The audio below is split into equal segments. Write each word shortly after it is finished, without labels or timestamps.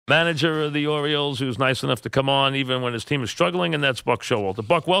manager of the Orioles, who's nice enough to come on even when his team is struggling, and that's Buck Showalter.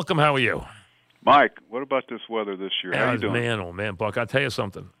 Buck, welcome. How are you? Mike, what about this weather this year? How you doing? Man, oh, man, Buck, I'll tell you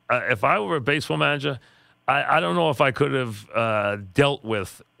something. If I were a baseball manager, I don't know if I could have dealt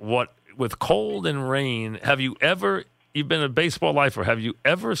with cold and rain. You've been a baseball lifer, have you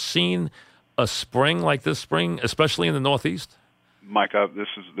ever seen a spring like this spring, especially in the Northeast? Mike, this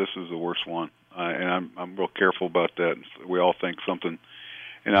is the worst one, and I'm real careful about that. We all think something.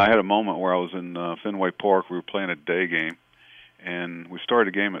 And I had a moment where I was in Fenway Park. We were playing a day game, and we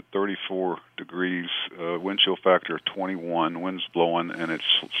started the game at 34 degrees, wind chill factor of 21, wind's blowing, and it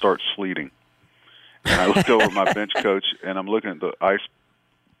starts sleeting. And I looked over at my bench coach, and I'm looking at the ice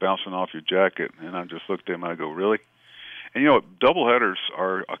bouncing off your jacket, and I just looked at him, and I go, really? And, doubleheaders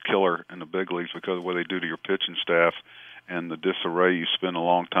are a killer in the big leagues because of what they do to your pitching staff and the disarray. You spend a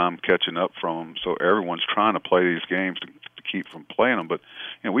long time catching up from them, so everyone's trying to play these games to keep from playing them. But,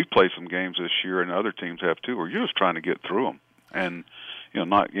 we've played some games this year, and other teams have too, where you're just trying to get through them and,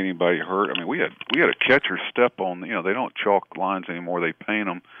 not get anybody hurt. I mean, we had a catcher step on, they don't chalk lines anymore. They paint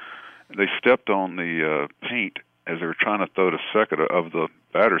them. They stepped on the paint as they were trying to throw the second of the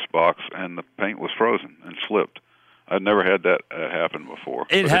batter's box, and the paint was frozen and slipped. I've never had that happen before.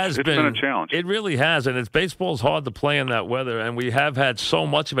 It's been a challenge. It really has, and baseball's hard to play in that weather, and we have had so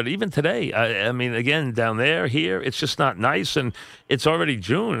much of it. Even today, I mean, again, down there, here, it's just not nice, and it's already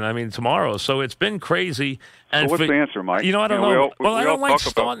June. I mean, tomorrow, so it's been crazy. And what's the answer, Mike? I don't know. I don't like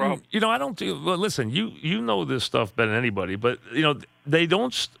starting. I don't do. Well, listen, you know this stuff better than anybody, but they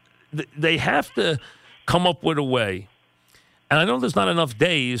don't. They have to come up with a way. And I know there's not enough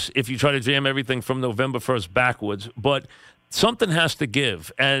days if you try to jam everything from November 1st backwards, but something has to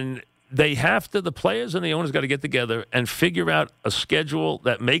give. And the players and the owners got to get together and figure out a schedule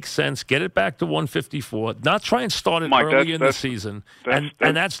that makes sense, get it back to 154, not try and start it early in the season. And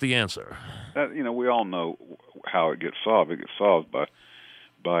that's the answer. We all know how it gets solved. It gets solved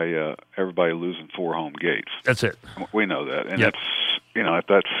by everybody losing 4 home games. That's it. We know that. And yep.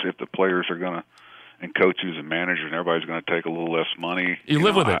 if the players are going to, and coaches and managers and everybody's going to take a little less money. You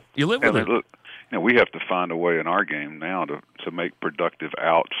live with it. You live with it. Look, we have to find a way in our game now to make productive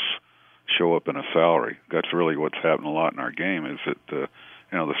outs show up in a salary. That's really what's happened a lot in our game is that, the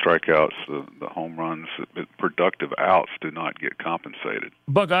strikeouts, the home runs, productive outs do not get compensated.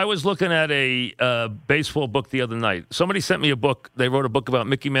 Buck, I was looking at a baseball book the other night. Somebody sent me a book. They wrote a book about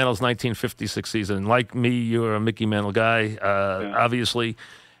Mickey Mantle's 1956 season. Like me, you're a Mickey Mantle guy, obviously.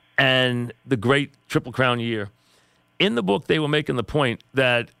 And the great Triple Crown year. In the book, they were making the point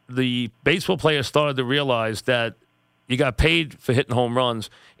that the baseball players started to realize that you got paid for hitting home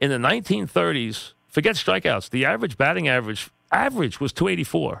runs. In the 1930s, forget strikeouts, the average batting average was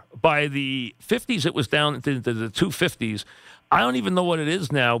 284. By the 50s, it was down into the 250s. I don't even know what it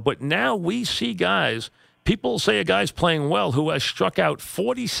is now, but now we see guys, people say a guy's playing well who has struck out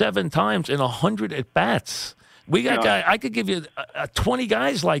 47 times in 100 at-bats. We got guys. I could give you 20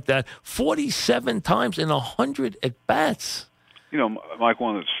 guys like that, 47 times in 100 at bats. Mike,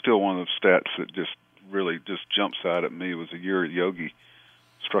 one of the stats that just really just jumps out at me was a year Yogi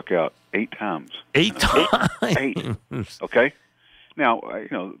struck out 8 times. 8 times. 8. Okay. Now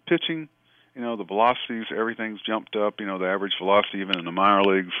pitching. The velocities, everything's jumped up. The average velocity even in the minor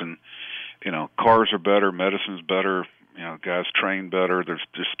leagues, and cars are better, medicine's better. Guys train better.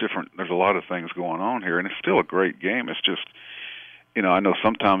 There's a lot of things going on here, and it's still a great game. It's just, I know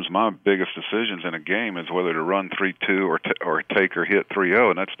sometimes my biggest decisions in a game is whether to run 3-2 or take or hit 3-0,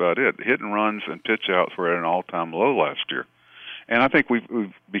 and that's about it. Hit and runs and pitch outs were at an all-time low last year. And I think we've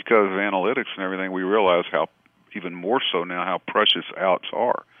because of analytics and everything, we realize how, even more so now, how precious outs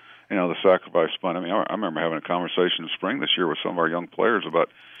are. The sacrifice bunt. I mean, I remember having a conversation in spring this year with some of our young players about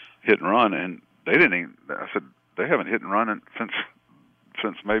hit and run, and they didn't even, I said, they haven't hit and run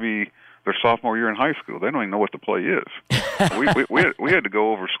since maybe their sophomore year in high school. They don't even know what the play is. we had to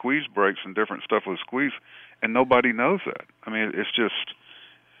go over squeeze breaks and different stuff with squeeze, and nobody knows that. I mean, it's just,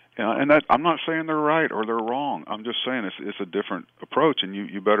 and that I'm not saying they're right or they're wrong. I'm just saying it's a different approach, and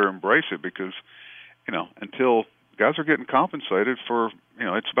you better embrace it because, until guys are getting compensated for,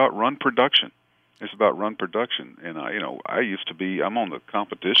 it's about run production. It's about run production, and I'm on the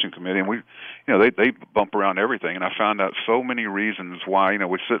competition committee, and they bump around everything, and I found out so many reasons why.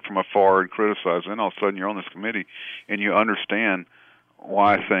 We sit from afar and criticize, and all of a sudden you're on this committee, and you understand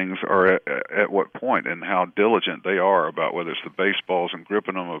why things are at what point and how diligent they are about whether it's the baseballs and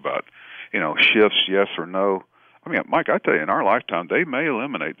gripping them, about shifts, yes or no. I mean, Mike, I tell you, in our lifetime, they may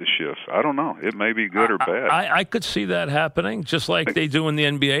eliminate the shifts. I don't know. It may be good or bad. I could see that happening, just like they do in the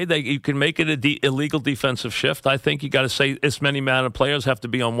NBA. You can make it a illegal defensive shift. I think you got to say this many amount of players have to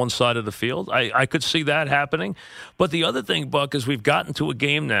be on one side of the field. I could see that happening. But the other thing, Buck, is we've gotten to a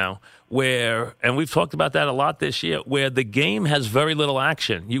game now where, and we've talked about that a lot this year, where the game has very little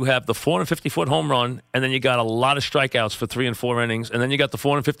action. You have the 450-foot home run, and then you got a lot of strikeouts for 3 and 4 innings, and then you got the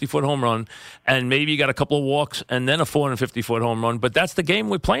 450-foot home run, and maybe you got a couple of walks, and then a 450-foot home run. But that's the game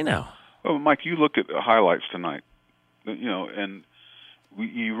we play now. Well, Mike, you look at the highlights tonight, and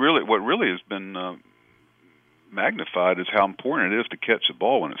what really has been magnified is how important it is to catch the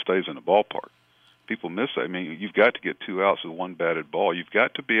ball when it stays in the ballpark. People miss that. I mean, you've got to get 2 outs with 1 batted ball. You've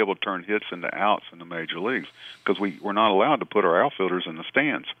got to be able to turn hits into outs in the major leagues because we're not allowed to put our outfielders in the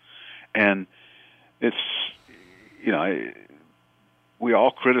stands. And it's, we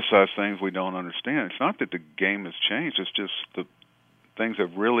all criticize things we don't understand. It's not that the game has changed. It's just the things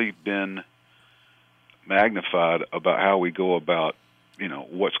have really been magnified about how we go about,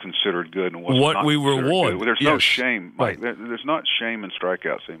 what's considered good and what's what not we considered reward. good. There's no shame, Mike. Right. There's not shame in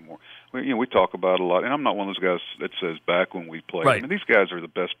strikeouts anymore. We talk about it a lot, and I'm not one of those guys that says back when we played. Right. I mean, these guys are the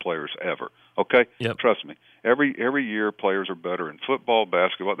best players ever. Okay, yep. Trust me. Every year, players are better in football,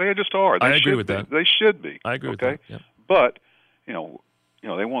 basketball. They just are. I agree with that. They should be. I agree with that. Yep. But they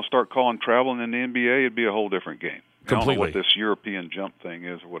want to start calling traveling in the NBA. It'd be a whole different game. Completely. I don't know what this European jump thing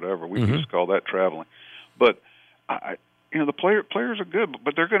is or whatever. We can just call that traveling. But the players are good,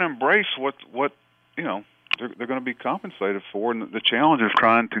 but they're going to embrace what they're going to be compensated for, and the challenge is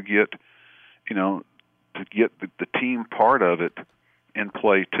trying to get the team part of it in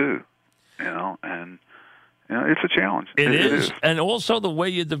play too, and it's a challenge. It is, and also the way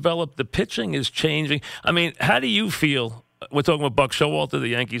you develop the pitching is changing. I mean, how do you feel? We're talking about Buck Showalter. The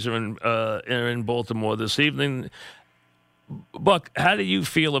Yankees are in Baltimore this evening. Buck, how do you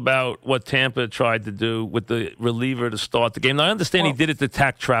feel about what Tampa tried to do with the reliever to start the game? Now, I understand he did it to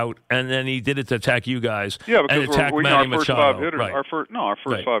attack Trout, and then he did it to attack you guys. Yeah, because and attack Manny our first Machado. 5 hitters. Right. Our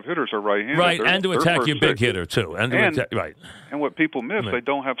first 5 hitters are right-handed. Right, and to attack your big hitter too. Right. And what people miss, they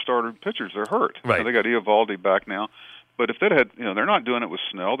don't have starter pitchers. They're hurt. Right. So they got Eovaldi back now. But if they had, they're not doing it with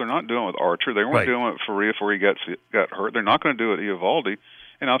Snell. They're not doing it with Archer. They weren't doing it with Faria before he got hurt. They're not going to do it with Eovaldi.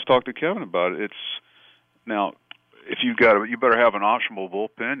 And I was talking to Kevin about it. Now, if you better have an optional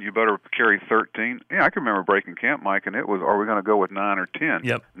bullpen. You better carry 13. Yeah, I can remember breaking camp, Mike, and it was, are we going to go with 9 or 10?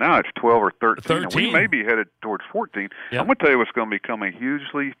 Yep. Now it's 12 or 13. 13. And we may be headed towards 14. Yep. I'm going to tell you what's going to become a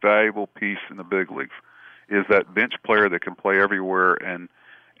hugely valuable piece in the big leagues is that bench player that can play everywhere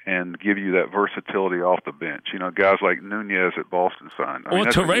and give you that versatility off the bench. Guys like Nunez at Boston signed.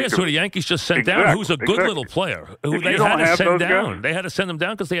 Torreyes, who the Yankees just sent down, who's a good little player, who they had to send down. They had to send him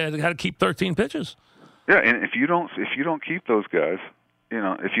down because they had to keep 13 pitches. Yeah, and if you don't keep those guys,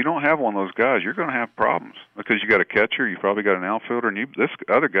 if you don't have one of those guys, you're going to have problems because you got a catcher, you probably got an outfielder, and this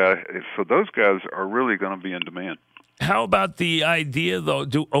other guy. So those guys are really going to be in demand. How about the idea, though?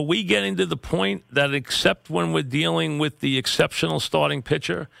 Are we getting to the point that, except when we're dealing with the exceptional starting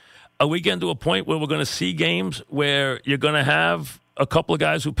pitcher, are we getting to a point where we're going to see games where you're going to have a couple of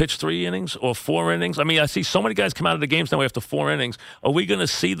guys who pitch 3 innings or 4 innings? I mean, I see so many guys come out of the games now after 4 innings. Are we going to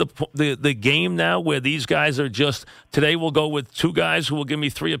see the game now where these guys are just, today we'll go with 2 guys who will give me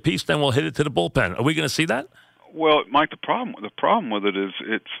 3 apiece, then we'll hit it to the bullpen? Are we going to see that? Well, Mike, the problem with it is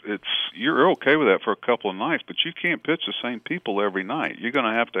it's you're okay with that for a couple of nights, but you can't pitch the same people every night. You're going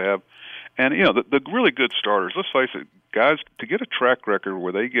to have, and the really good starters. Let's face it, guys, to get a track record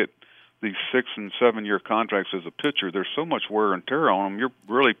where they get these 6 and 7 year contracts as a pitcher, there's so much wear and tear on them. You're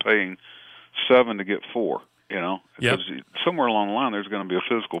really paying 7 to get 4. Because somewhere along the line there's going to be a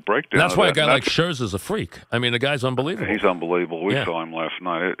physical breakdown. And that's why a guy like Scherzer's a freak. I mean, the guy's unbelievable. He's unbelievable. We saw him last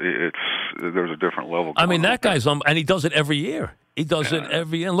night. There's a different level. I mean, that guy's and he does it every year. He does it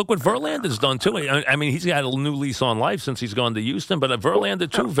every year. And look what Verlander's done too. I mean, he's got a new lease on life since he's gone to Houston. But Verlander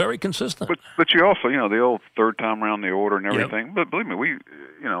too, very consistent. But you also, the old 3rd time around the order and everything. Yep. But believe me,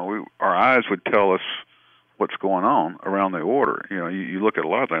 our eyes would tell us what's going on around the order. You look at a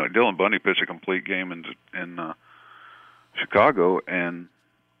lot of things. Like Dylan Bundy pitched a complete game in Chicago, and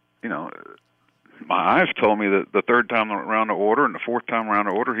my eyes told me that the 3rd time around the order and the 4th time around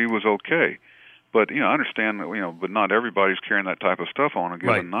the order he was okay. But I understand that but not everybody's carrying that type of stuff on a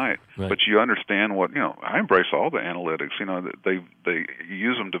given night. Right. But you understand what I embrace all the analytics. They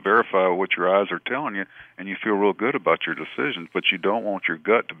use them to verify what your eyes are telling you, and you feel real good about your decisions. But you don't want your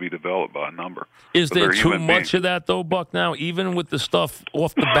gut to be developed by a number. Is there too much of that though, Buck? Now, even with the stuff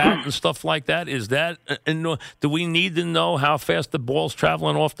off the bat and stuff like that, is that? Do we need to know how fast the ball's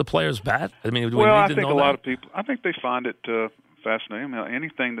traveling off the player's bat? I mean, do we need to know that? I think a lot of people. I think they find it fascinating.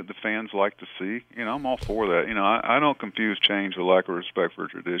 Anything that the fans like to see, I'm all for that. I don't confuse change with lack of respect for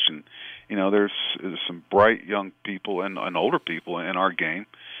tradition. There's some bright young people and older people in our game,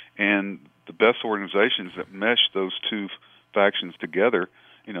 and the best organizations that mesh those two factions together,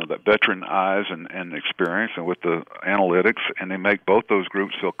 that veteran eyes and experience, and with the analytics, and they make both those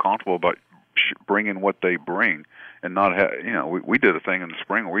groups feel comfortable about bringing what they bring. And not we did a thing in the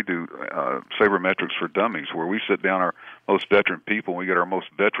spring where we do sabermetrics for dummies, where we sit down our most veteran people and we get our most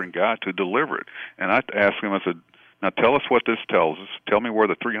veteran guy to deliver it. And I asked him, I said, now tell us what this tells us. Tell me where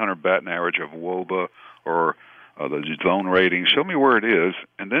the 300 batting average of WOBA or the zone rating, show me where it is,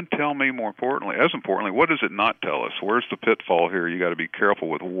 and then tell me as importantly, what does it not tell us? Where's the pitfall here? You got to be careful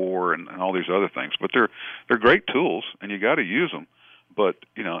with WAR and all these other things. But they're great tools, and you got to use them. But,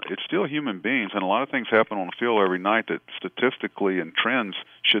 it's still human beings, and a lot of things happen on the field every night that statistically and trends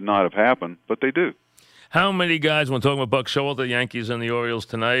should not have happened, but they do. How many guys, when talking about Buck Showalter, Yankees and the Orioles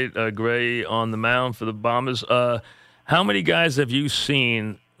tonight, Gray on the mound for the Bombers, how many guys have you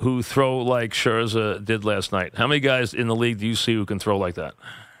seen who throw like Scherzer did last night? How many guys in the league do you see who can throw like that?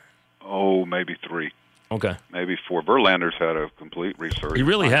 Oh, maybe 3. Okay. Maybe 4. Verlander's had a complete resurgence. He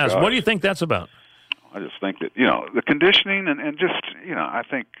really has. God. What do you think that's about? I just think that, the conditioning and just, I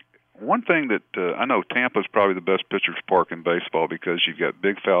think one thing that I know Tampa's probably the best pitcher's park in baseball because you've got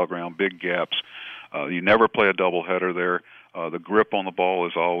big foul ground, big gaps. You never play a doubleheader there. The grip on the ball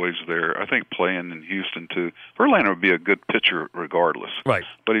is always there. I think playing in Houston, too. Verlander would be a good pitcher regardless. Right.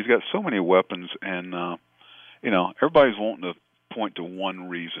 But he's got so many weapons, and, everybody's wanting to point to one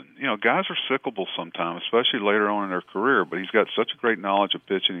reason. Guys are cyclical sometimes, especially later on in their career, but he's got such a great knowledge of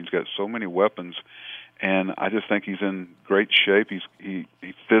pitching. He's got so many weapons. And I just think he's in great shape. He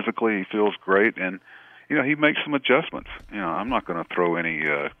physically, he feels great, and he makes some adjustments. I'm not going to throw any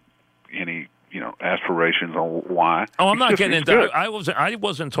aspirations on why. Oh, I'm not getting into. I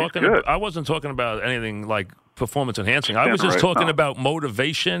wasn't talking about anything like performance enhancing. I was just talking about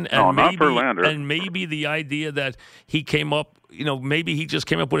motivation and maybe the idea that he came up. Maybe he just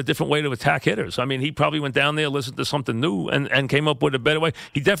came up with a different way to attack hitters. I mean, he probably went down there, listened to something new, and came up with a better way.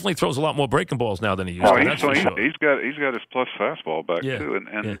 He definitely throws a lot more breaking balls now than he used to. That's for sure. He's got his plus fastball back too,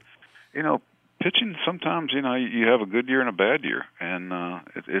 and pitching sometimes you have a good year and a bad year, and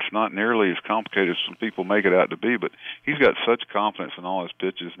it's not nearly as complicated as some people make it out to be. But he's got such confidence in all his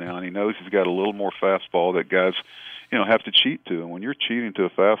pitches now, and he knows he's got a little more fastball that guys have to cheat to. And when you're cheating to a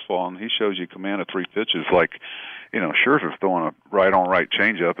fastball, and he shows you command of 3 pitches, like Scherzer's throwing a right-on-right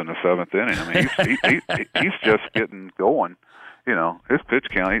changeup in the 7th inning. I mean, he's just getting going. His pitch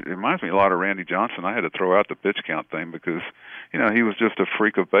count, it reminds me a lot of Randy Johnson. I had to throw out the pitch count thing because, he was just a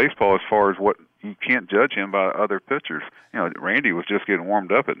freak of baseball as far as what you can't judge him by other pitchers. Randy was just getting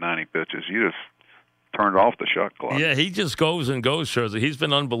warmed up at 90 pitches. You just turned off the shot clock. Yeah, he just goes and goes, Scherzer. He's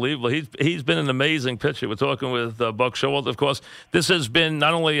been unbelievable. He's been an amazing pitcher. We're talking with Buck Showalter, of course. This has been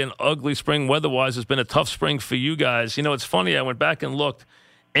not only an ugly spring weather-wise, it's been a tough spring for you guys. It's funny, I went back and looked.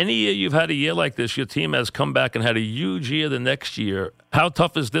 Any year you've had a year like this, your team has come back and had a huge year the next year. How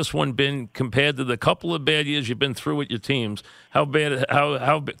tough has this one been compared to the couple of bad years you've been through with your teams? How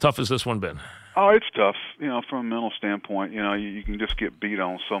tough has this one been? Oh, it's tough, from a mental standpoint. You can just get beat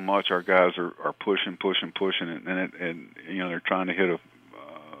on so much. Our guys are pushing, and they're trying to hit a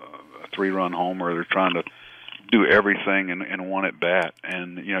 3-run homer. They're trying to do everything in one at bat,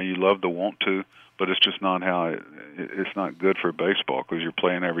 and you love to want to, but it's just not how it's not good for baseball because you're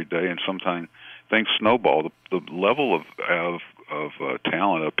playing every day, and sometimes things snowball. The level of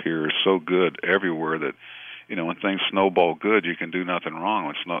talent up here is so good everywhere that. When things snowball good, you can do nothing wrong.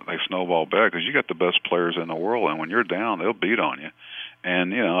 When they snowball bad because you got the best players in the world, and when you're down, they'll beat on you.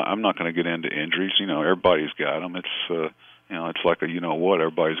 And I'm not going to get into injuries. Everybody's got them. It's it's like what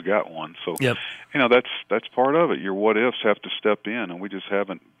everybody's got one. So yep. That's part of it. Your what ifs have to step in, and we just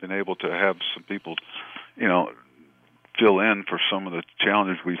haven't been able to have some people, fill in for some of the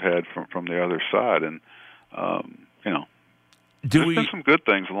challenges we've had from the other side, and There's been some good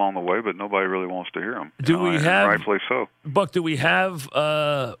things along the way, but nobody really wants to hear them. Rightfully so. Buck, do we have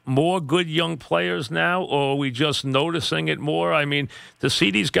more good young players now, or are we just noticing it more? I mean, to see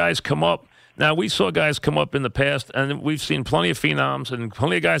these guys come up, Now, we saw guys come up in the past, and we've seen plenty of phenoms and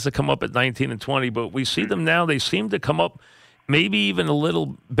plenty of guys that come up at 19 and 20, but we see them now. They seem to come up maybe even a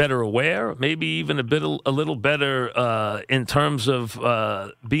little better aware, maybe even a little better in terms of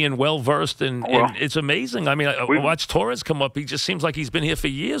being well-versed. And it's amazing. I mean, I watch Torres come up. He just seems like he's been here for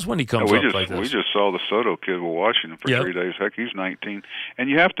years when he comes up like this. We just saw the Soto kid. We're watching him for 3 days. Heck, he's 19. And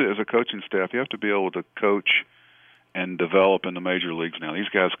you have to, as a coaching staff, you have to be able to coach and develop in the major leagues now. These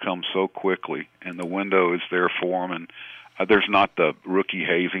guys come so quickly, and the window is there for them. And there's not the rookie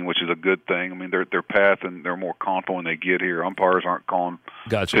hazing, which is a good thing. I mean, their path, and they're more confident when they get here. Umpires aren't calling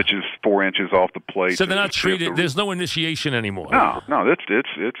pitches 4 inches off the plate. So they're not treated. There's no initiation anymore. No, it's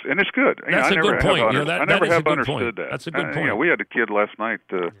and it's good. That's a good point. I never have understood that. That's a good point. We had a kid last night,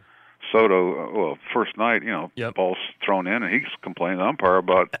 Soto. First night, balls thrown in, and he's complaining to the umpire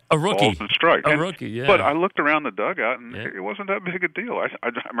about a rookie, balls and strikes. Rookie, yeah. But I looked around the dugout, and it wasn't that big a deal. I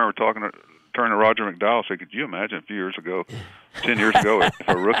remember turning to Roger McDowell, saying, "Could you imagine a few years ago, 10 years ago, if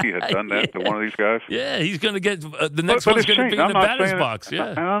a rookie had done that to one of these guys?" Yeah, he's going to get the next one's going to be in the batter's box. Yeah,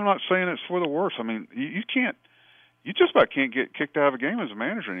 and I'm not saying it's for the worse. I mean, you can't. You just about can't get kicked out of a game as a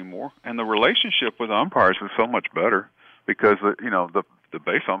manager anymore, and the relationship with the umpires is so much better because the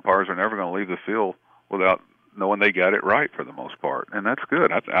base umpires are never going to leave the field without knowing they got it right for the most part, and that's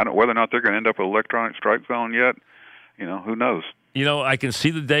good. I don't whether or not they're going to end up with electronic strike zone yet. Who knows? I can see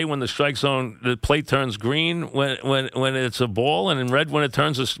the day when the strike zone, the plate turns green when it's a ball, and in red when it's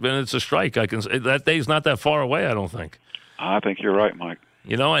a strike. That day's not that far away. I don't think. I think you're right, Mike.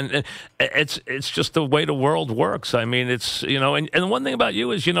 And it's just the way the world works. I mean, it's and one thing about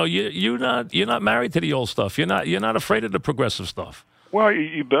you is you're not married to the old stuff. You're not afraid of the progressive stuff. Well,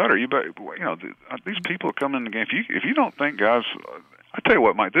 you better. These people come in the game. If you don't think guys, I tell you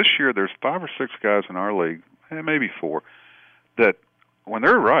what, Mike. This year there's 5 or 6 guys in our league, maybe 4, that when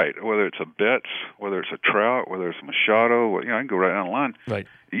they're right, whether it's a Betts, whether it's a Trout, whether it's a Machado, I can go right down the line. Right.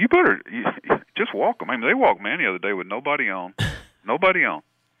 You better just walk them. I mean, they walked Manny the other day with nobody on,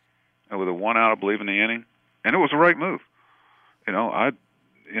 and with a 1 out, I believe, in the inning, and it was the right move.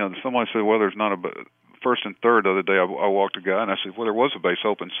 Somebody said, well, there's not a first and third. The other day, I walked a guy, and I said, well, there was a base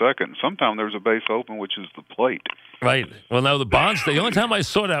open second. Sometimes there's a base open, which is the plate. Right. Well, now the Bonds, the only time I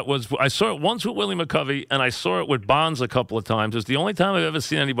saw that was I saw it once with Willie McCovey, and I saw it with Bonds a couple of times. It's the only time I've ever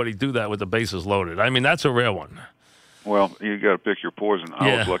seen anybody do that with the bases loaded. I mean, that's a rare one. Well, you got to pick your poison.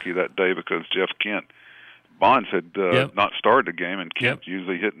 I was lucky that day because Jeff Kent, Bonds had not started the game, and Kent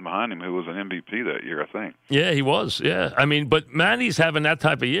usually hitting behind him, who was an MVP that year, I think. Yeah, he was. Yeah, I mean, but Manny's having that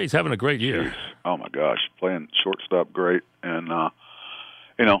type of year. He's having a great year. Jeez. Oh my gosh, playing shortstop great, and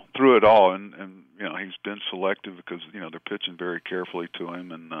through it all, and he's been selective because they're pitching very carefully to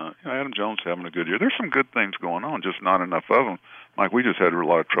him, and Adam Jones having a good year. There's some good things going on, just not enough of them. Mike, we just had a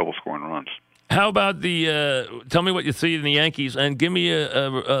lot of trouble scoring runs. How about tell me what you see in the Yankees, and give me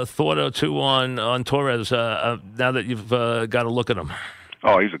a thought or two on Torres now that you've got a look at him.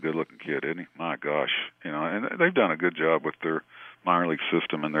 Oh, he's a good-looking kid, isn't he? My gosh. And they've done a good job with their minor league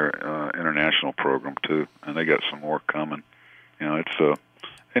system and their international program, too, and they got some more coming. It's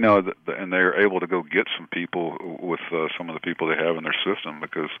and they're able to go get some people with some of the people they have in their system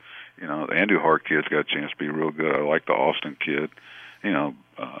because, the Andujar kid's got a chance to be real good. I like the Austin kid.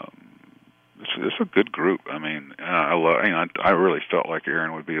 It's a good group. I mean, I really felt like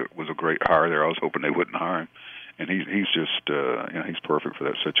Aaron was a great hire there. I was hoping they wouldn't hire him, and he's just he's perfect for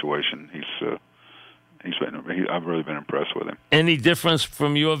that situation. I've really been impressed with him. Any difference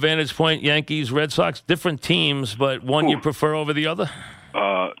from your vantage point, Yankees, Red Sox, different teams, but one you prefer over the other?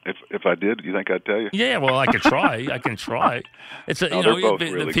 If I did, you think I'd tell you? Yeah, well, I could try. It's they're both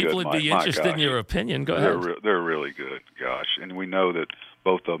really the people good, would be interested in your opinion. Go ahead. They're really good. Gosh, and we know that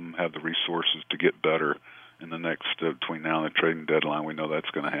both of them have the resources to get better in the next between now and the trading deadline. We know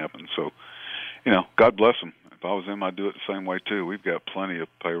that's going to happen. So, God bless them. If I was them, I'd do it the same way too. We've got plenty of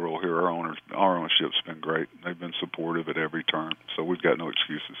payroll here. Our ownership's been great. They've been supportive at every turn, so we've got no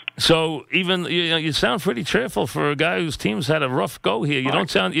excuses. So even you sound pretty cheerful for a guy whose team's had a rough go here. You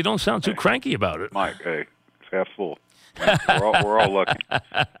don't sound too cranky about it, Mike. Hey, it's half full. We're all lucky.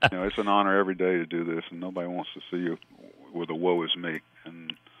 It's an honor every day to do this, and nobody wants to see you with a woe is me.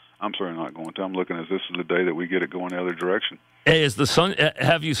 And I'm certainly not going to. I'm looking as this is the day that we get it going the other direction. Hey, is the sun?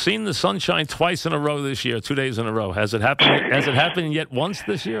 Have you seen the sunshine twice in a row this year? 2 days in a row. Has it happened? Has it happened yet once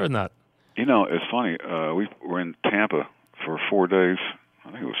this year or not? It's funny. We were in Tampa for 4 days.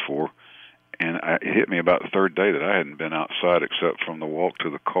 I think it was 4, and it hit me about the third day that I hadn't been outside except from the walk to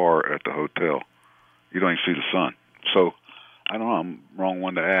the car at the hotel. You don't even see the sun. So I don't know. I'm wrong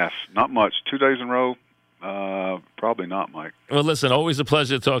one to ask. Not much. 2 days in a row. Probably not, Mike. Well, listen, always a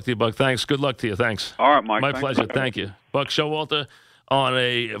pleasure to talk to you, Buck. Thanks. Good luck to you. Thanks. All right, Mike. My pleasure. Thank you. Buck Showalter on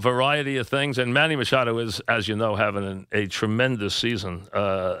a variety of things. And Manny Machado is, as you know, having a tremendous season.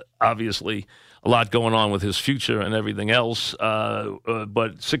 Obviously, a lot going on with his future and everything else.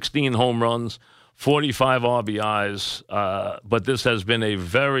 But 16 home runs, 45 RBIs. But this has been a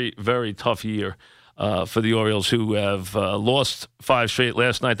very, very tough year for the Orioles, who have lost 5 straight.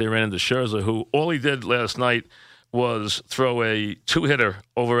 Last night they ran into Scherzer, who all he did last night was throw a 2-hitter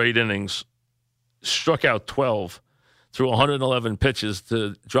over 8 innings, struck out 12, threw 111 pitches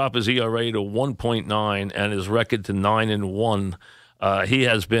to drop his ERA to 1.9 and his record to 9-1. He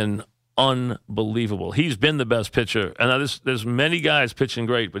has been unbelievable. He's been the best pitcher. And there's many guys pitching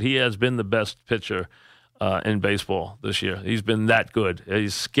great, but he has been the best pitcher in baseball this year. He's been that good.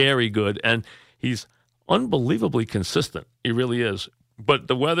 He's scary good, and he's unbelievably consistent. He really is. But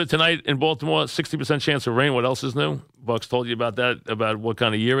the weather tonight in Baltimore, 60% chance of rain. What else is new? Buck's told you about that, about what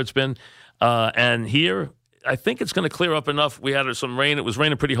kind of year it's been. And here, I think it's going to clear up enough. We had some rain. It was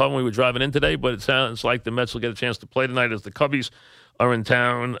raining pretty hard when we were driving in today, but it sounds like the Mets will get a chance to play tonight as the Cubbies are in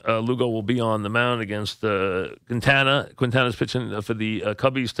town. Lugo will be on the mound against Quintana. Quintana's pitching for the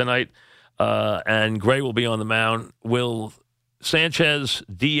Cubbies tonight. And Gray will be on the mound. Will Sanchez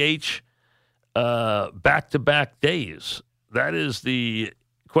DH back-to-back days? That is the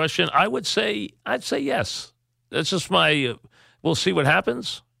question. I'd say yes. That's just my. We'll see what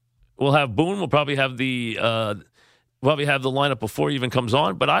happens. We'll have Boone. We'll probably have the lineup before he even comes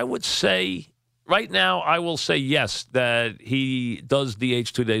on. But I would say right now, I will say yes that he does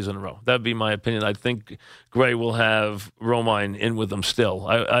DH 2 days in a row. That'd be my opinion. I think Gray will have Romine in with him still.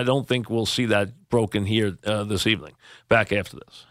 I don't think we'll see that broken here this evening. Back after this.